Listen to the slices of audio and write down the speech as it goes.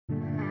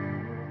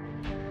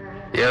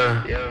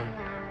Yeah.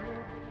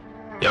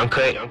 Young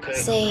cut.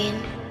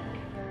 Scene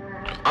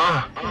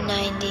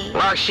 90.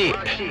 Rock shit.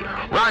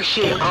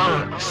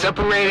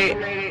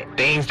 Separated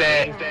things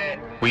that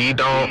we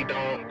don't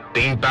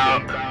think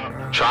about.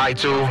 Try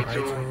to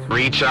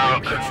reach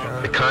out.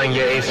 The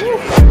Kanye's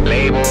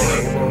label.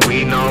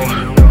 We know.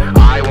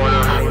 I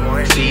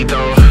wanna see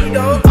those.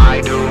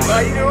 I do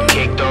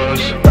kick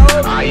those.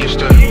 I used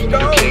to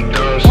do kick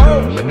those,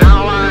 but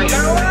now I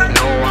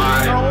know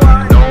why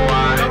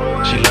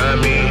she love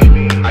me.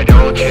 I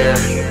don't care.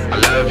 I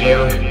love you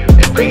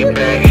and bring it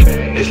back.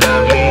 It's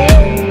lovely.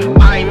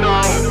 I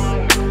know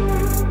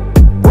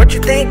what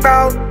you think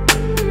about.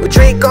 We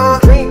drink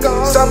on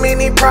so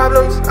many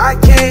problems. I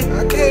can't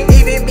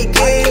even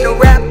begin to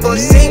rap or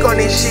sing on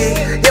this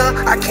shit. Yeah,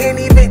 I can't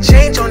even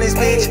change on this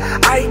bitch.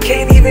 I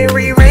can't even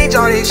rearrange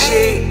all this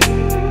shit.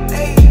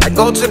 I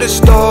go to the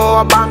store,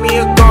 I buy me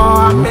a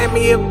car, I met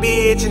me a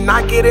bitch, and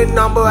I get a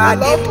number. I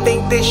didn't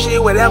think this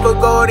shit would ever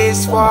go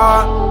this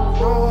far.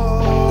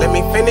 Let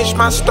me finish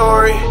my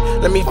story.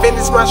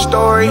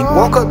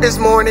 Woke up this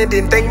morning,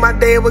 didn't think my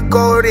day would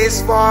go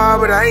this far,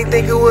 but I didn't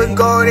think it would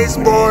go this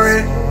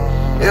boring.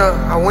 Yeah,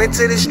 I went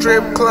to the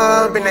strip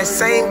club, and that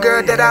same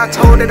girl that I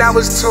told that I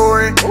was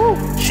touring,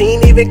 she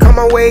ain't even come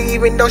my way,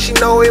 even though she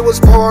know it was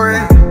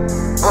pouring.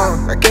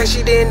 I guess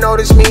she didn't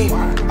notice me.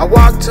 I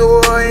walked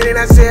to her and then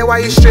I said, why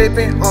you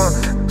stripping?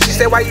 She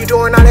said, why you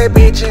doing all that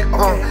bitching?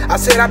 I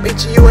said, I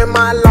picture you in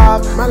my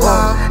loft,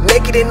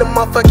 naked in the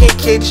motherfucking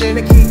kitchen.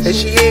 And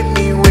she hit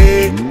me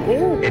with,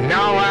 and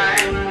now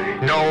I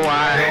know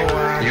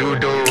why you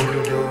do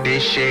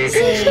this shit.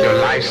 Your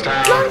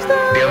lifestyle,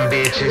 them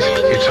bitches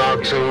you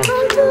talk to,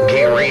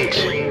 get rich,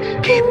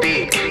 get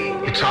thick.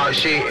 You talk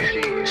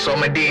shit, so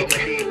my dick.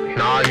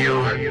 Nah,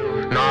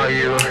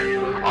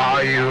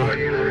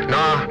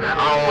 I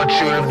don't want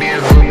you to be a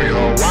groupie.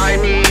 Oh, why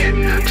me?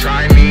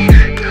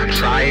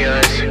 Try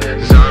us.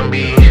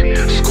 Zombie,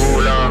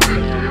 school up,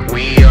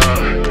 we up,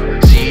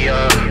 she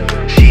up.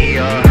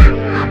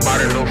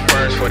 Bought a new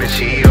first for the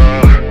she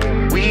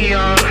up. We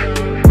up.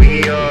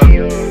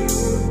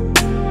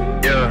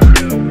 Yeah.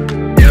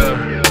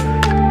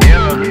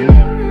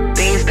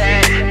 Things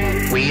that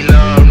we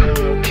love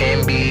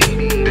can be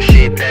the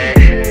shit that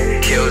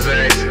kills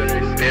us,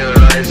 fill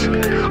us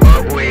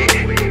up with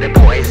the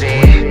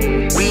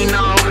poison. We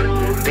know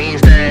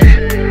things that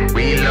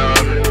we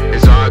love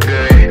is all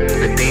good.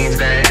 The things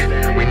that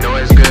we know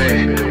is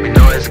good, we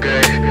know it's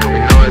good.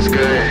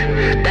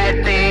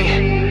 That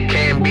thing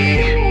can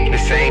be the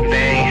same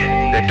thing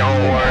that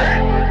don't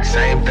work.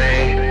 Same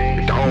thing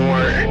that don't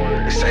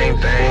work. The same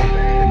thing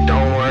that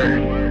don't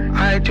work.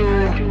 I do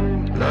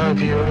love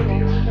you.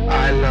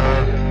 I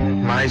love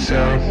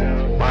myself.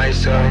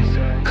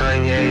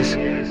 Kanye's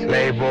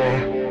label.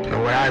 Know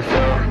what I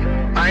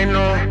feel. I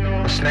know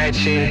I'm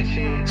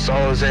snatching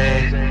souls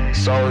in,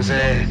 hoes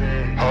in.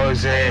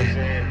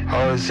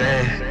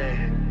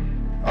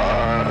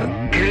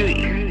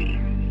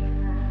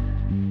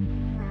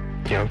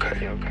 Young cut.